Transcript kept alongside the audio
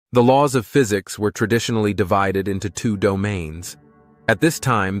The laws of physics were traditionally divided into two domains. At this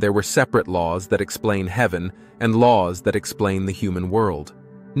time, there were separate laws that explain heaven and laws that explain the human world.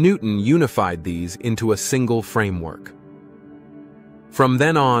 Newton unified these into a single framework. From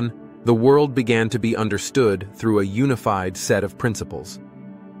then on, the world began to be understood through a unified set of principles.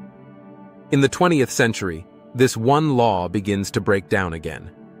 In the 20th century, this one law begins to break down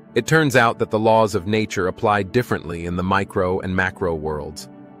again. It turns out that the laws of nature applied differently in the micro and macro worlds.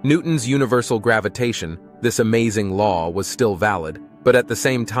 Newton's universal gravitation, this amazing law, was still valid, but at the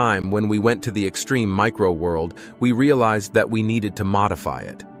same time, when we went to the extreme micro world, we realized that we needed to modify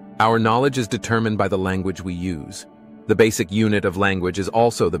it. Our knowledge is determined by the language we use. The basic unit of language is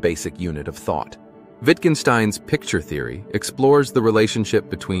also the basic unit of thought. Wittgenstein's picture theory explores the relationship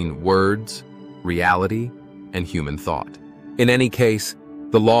between words, reality, and human thought. In any case,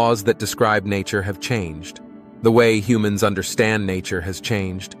 the laws that describe nature have changed. The way humans understand nature has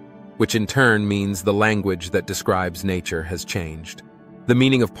changed, which in turn means the language that describes nature has changed. The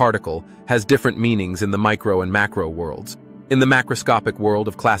meaning of particle has different meanings in the micro and macro worlds. In the macroscopic world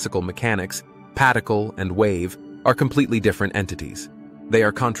of classical mechanics, particle and wave are completely different entities. They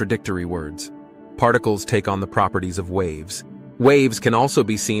are contradictory words. Particles take on the properties of waves. Waves can also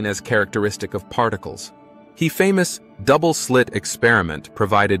be seen as characteristic of particles. The famous double-slit experiment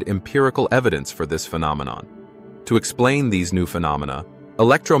provided empirical evidence for this phenomenon. To explain these new phenomena,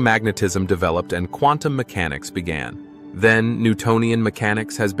 electromagnetism developed and quantum mechanics began. Then Newtonian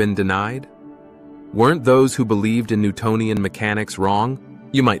mechanics has been denied? Weren't those who believed in Newtonian mechanics wrong?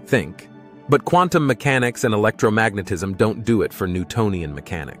 You might think. But quantum mechanics and electromagnetism don't do it for Newtonian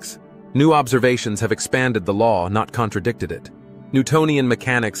mechanics. New observations have expanded the law, not contradicted it. Newtonian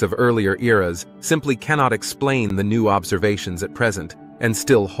mechanics of earlier eras simply cannot explain the new observations at present, and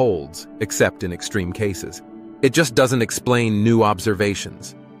still holds, except in extreme cases. It just doesn't explain new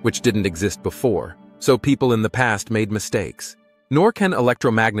observations, which didn't exist before, so people in the past made mistakes. Nor can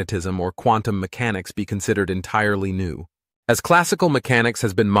electromagnetism or quantum mechanics be considered entirely new. As classical mechanics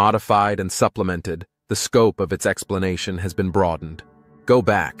has been modified and supplemented, the scope of its explanation has been broadened. Go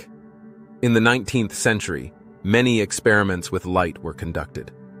back. In the 19th century, many experiments with light were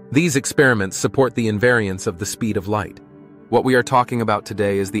conducted. These experiments support the invariance of the speed of light. What we are talking about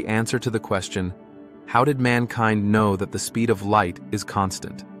today is the answer to the question, how did mankind know that the speed of light is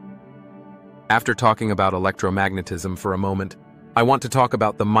constant? After talking about electromagnetism for a moment, I want to talk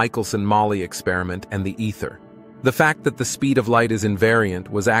about the Michelson-Morley experiment and the ether. The fact that the speed of light is invariant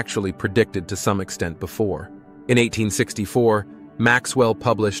was actually predicted to some extent before. In 1864, Maxwell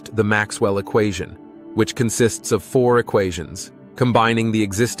published the Maxwell equation, which consists of 4 equations, combining the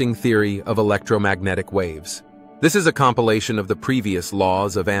existing theory of electromagnetic waves. This is a compilation of the previous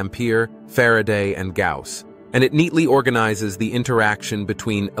laws of Ampere, Faraday, and Gauss, and it neatly organizes the interaction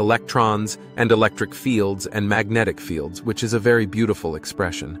between electrons and electric fields and magnetic fields, which is a very beautiful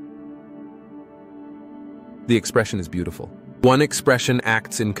expression. The expression is beautiful. One expression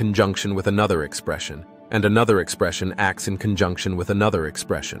acts in conjunction with another expression, and another expression acts in conjunction with another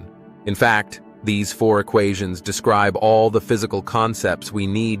expression. In fact, these 4 equations describe all the physical concepts we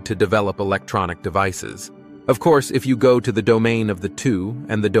need to develop electronic devices. Of course, if you go to the domain of the two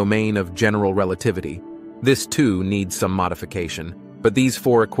and the domain of general relativity, this too needs some modification, but these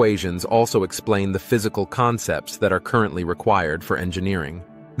 4 equations also explain the physical concepts that are currently required for engineering.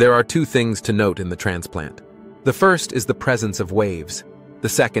 There are 2 things to note in the transplant. The first is the presence of waves. The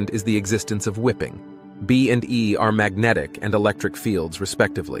second is the existence of whipping. B and E are magnetic and electric fields,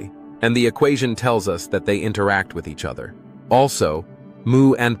 respectively, and the equation tells us that they interact with each other. Also,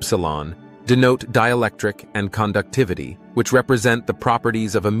 mu and epsilon denote dielectric and conductivity, which represent the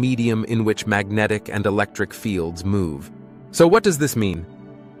properties of a medium in which magnetic and electric fields move. So what does this mean?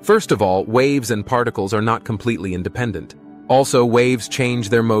 First of all, waves and particles are not completely independent. Also, waves change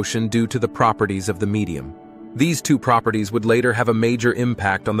their motion due to the properties of the medium. These 2 properties would later have a major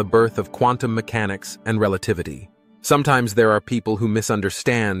impact on the birth of quantum mechanics and relativity. Sometimes there are people who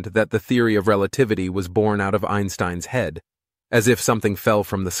misunderstand that the theory of relativity was born out of Einstein's head, as if something fell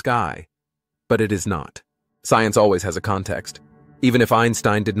from the sky. But it is not. Science always has a context. Even if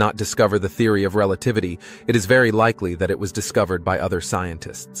Einstein did not discover the theory of relativity, it is very likely that it was discovered by other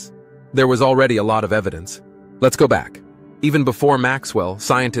scientists. There was already a lot of evidence. Let's go back. Even before Maxwell,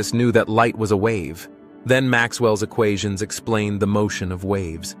 scientists knew that light was a wave. Then Maxwell's equations explained the motion of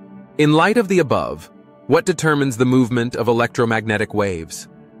waves. In light of the above, what determines the movement of electromagnetic waves?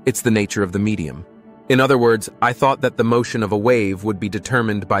 It's the nature of the medium. In other words, I thought that the motion of a wave would be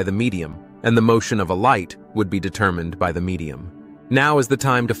determined by the medium, and the motion of a light would be determined by the medium. Now is the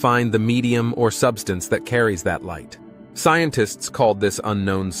time to find the medium or substance that carries that light. Scientists called this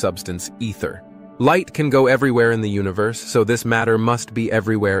unknown substance ether. Light can go everywhere in the universe, so this matter must be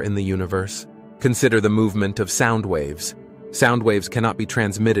everywhere in the universe. Consider the movement of sound waves. Sound waves cannot be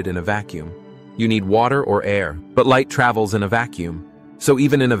transmitted in a vacuum. You need water or air, but light travels in a vacuum. So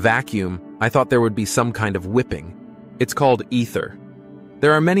even in a vacuum, I thought there would be some kind of whipping. It's called ether.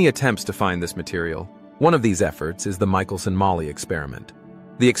 There are many attempts to find this material. One of these efforts is the Michelson-Morley experiment.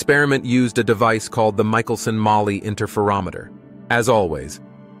 The experiment used a device called the Michelson-Morley interferometer. As always,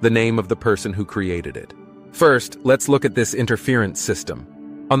 the name of the person who created it. First, let's look at this interference system.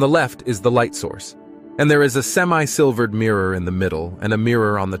 On the left is the light source, and there is a semi-silvered mirror in the middle and a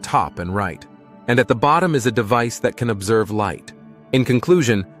mirror on the top and right. And at the bottom is a device that can observe light. In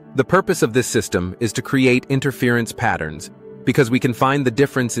conclusion, the purpose of this system is to create interference patterns because we can find the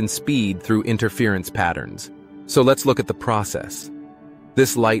difference in speed through interference patterns. So let's look at the process.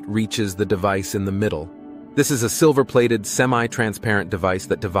 This light reaches the device in the middle. This is a silver-plated, semi-transparent device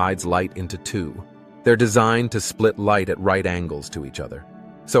that divides light into two. They're designed to split light at right angles to each other.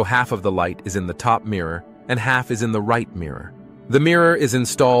 So half of the light is in the top mirror and half is in the right mirror. The mirror is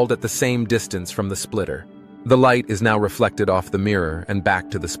installed at the same distance from the splitter. The light is now reflected off the mirror and back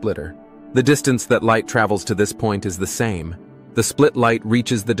to the splitter. The distance that light travels to this point is the same. The split light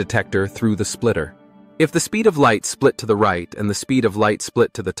reaches the detector through the splitter. If the speed of light split to the right and the speed of light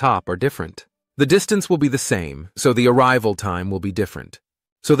split to the top are different, the distance will be the same, so the arrival time will be different.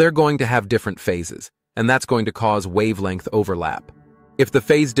 So they're going to have different phases, and that's going to cause wavelength overlap. If the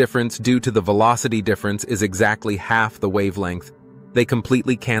phase difference due to the velocity difference is exactly half the wavelength, they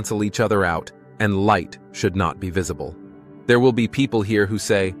completely cancel each other out, and light should not be visible. There will be people here who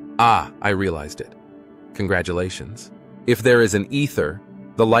say, "Ah, I realized it." Congratulations. If there is an ether,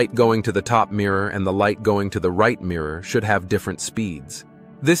 the light going to the top mirror and the light going to the right mirror should have different speeds.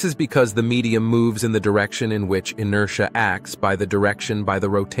 This is because the medium moves in the direction in which inertia acts by the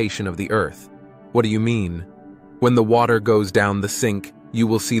rotation of the Earth. What do you mean? When the water goes down the sink, you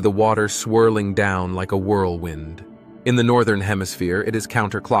will see the water swirling down like a whirlwind. In the northern hemisphere, it is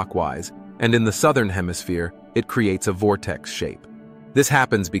counterclockwise, and in the southern hemisphere, it creates a vortex shape. This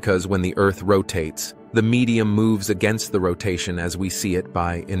happens because when the Earth rotates, the medium moves against the rotation as we see it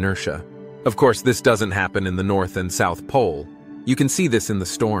by inertia. Of course, this doesn't happen in the North and South Pole. You can see this in the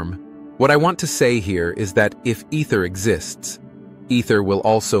storm. What I want to say here is that if ether exists, ether will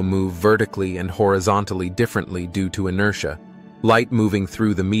also move vertically and horizontally differently due to inertia. Light moving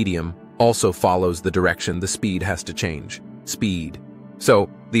through the medium also follows the direction the speed has to change. Speed. So,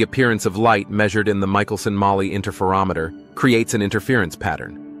 the appearance of light measured in the Michelson-Morley interferometer creates an interference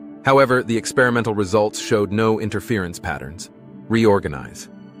pattern. However, the experimental results showed no interference patterns. Reorganize.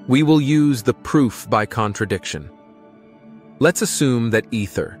 We will use the proof by contradiction. Let's assume that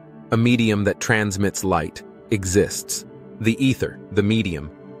ether, a medium that transmits light, exists. The ether, the medium,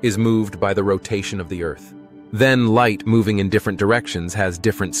 is moved by the rotation of the Earth. Then light moving in different directions has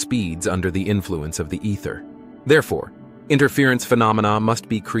different speeds under the influence of the ether. Therefore, interference phenomena must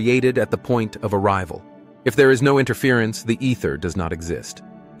be created at the point of arrival. If there is no interference, the ether does not exist.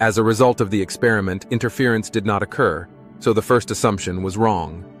 As a result of the experiment, interference did not occur, so the first assumption was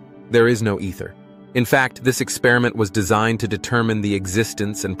wrong. There is no ether. In fact, this experiment was designed to determine the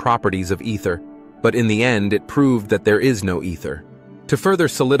existence and properties of ether, but in the end it proved that there is no ether. To further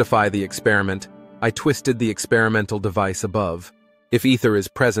solidify the experiment, I twisted the experimental device above. If ether is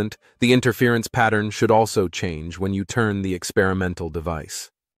present, the interference pattern should also change when you turn the experimental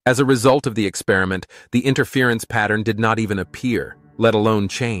device. As a result of the experiment, the interference pattern did not even appear, let alone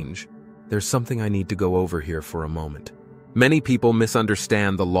change. There's something I need to go over here for a moment. Many people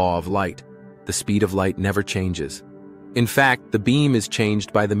misunderstand the law of light. The speed of light never changes. In fact, the beam is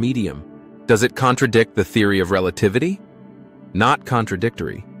changed by the medium. Does it contradict the theory of relativity? Not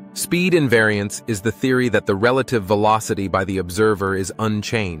contradictory. Speed invariance is the theory that the relative velocity by the observer is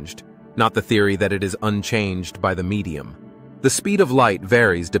unchanged, not the theory that it is unchanged by the medium. The speed of light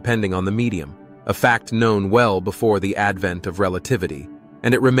varies depending on the medium, a fact known well before the advent of relativity,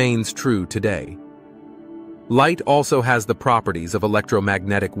 and it remains true today. Light also has the properties of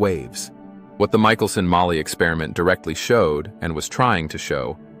electromagnetic waves. What the Michelson-Morley experiment directly showed, and was trying to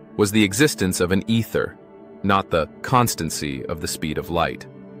show, was the existence of an ether, not the constancy of the speed of light.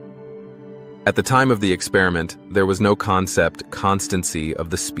 At the time of the experiment, there was no constancy of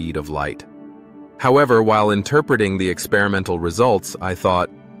the speed of light. However, while interpreting the experimental results, I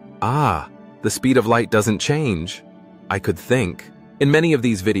thought, the speed of light doesn't change. I could think. In many of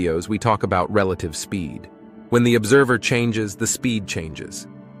these videos, we talk about relative speed. When the observer changes, the speed changes.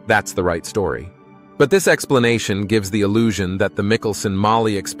 That's the right story. But this explanation gives the illusion that the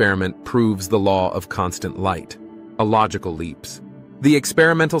Michelson-Morley experiment proves the law of constant light. a logical leaps. The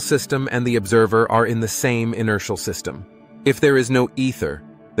experimental system and the observer are in the same inertial system. If there is no ether,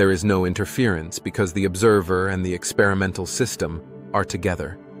 there is no interference because the observer and the experimental system are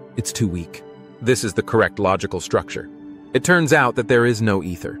together. It's too weak. This is the correct logical structure. It turns out that there is no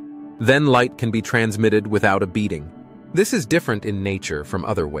ether. Then light can be transmitted without a beating. This is different in nature from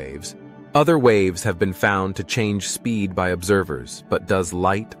other waves. Other waves have been found to change speed by observers, but does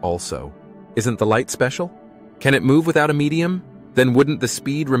light also? Isn't the light special? Can it move without a medium? Then wouldn't the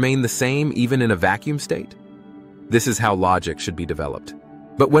speed remain the same even in a vacuum state? This is how logic should be developed.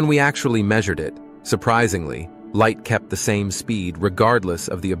 But when we actually measured it, surprisingly, light kept the same speed regardless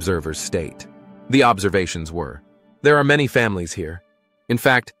of the observer's state. The observations were: there are many families here. In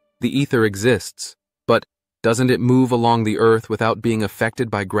fact, the ether exists, but doesn't it move along the Earth without being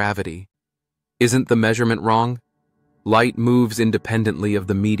affected by gravity? Isn't the measurement wrong? Light moves independently of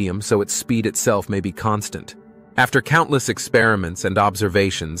the medium, so its speed itself may be constant. After countless experiments and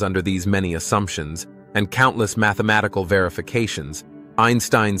observations under these many assumptions, and countless mathematical verifications,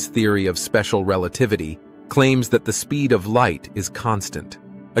 Einstein's theory of special relativity claims that the speed of light is constant.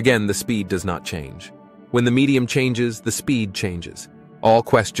 Again, the speed does not change. When the medium changes, the speed changes. All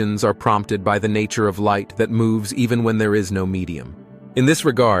questions are prompted by the nature of light that moves even when there is no medium. In this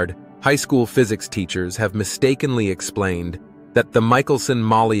regard, high school physics teachers have mistakenly explained that the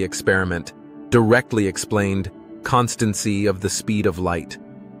Michelson-Morley experiment directly explained constancy of the speed of light.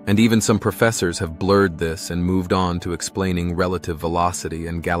 And even some professors have blurred this and moved on to explaining relative velocity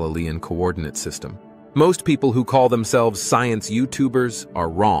and Galilean coordinate system. Most people who call themselves science YouTubers are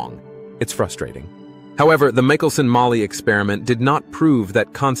wrong. It's frustrating. However, the Michelson-Morley experiment did not prove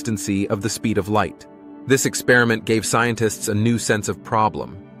that constancy of the speed of light. This experiment gave scientists a new sense of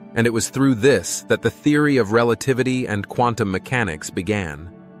problem, and it was through this that the theory of relativity and quantum mechanics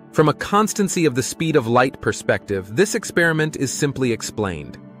began. From a constancy of the speed of light perspective, this experiment is simply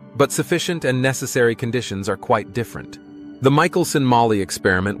explained, but sufficient and necessary conditions are quite different. The Michelson-Morley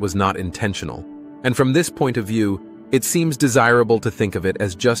experiment was not intentional, and from this point of view, it seems desirable to think of it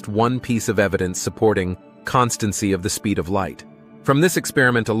as just one piece of evidence supporting constancy of the speed of light. From this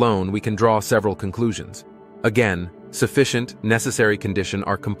experiment alone, we can draw several conclusions. Again, sufficient, necessary condition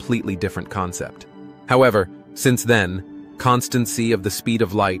are completely different concept. However, since then, constancy of the speed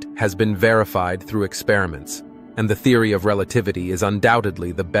of light has been verified through experiments, and the theory of relativity is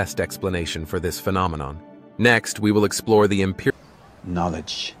undoubtedly the best explanation for this phenomenon. Next, we will explore the empirical.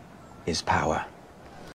 Knowledge is power.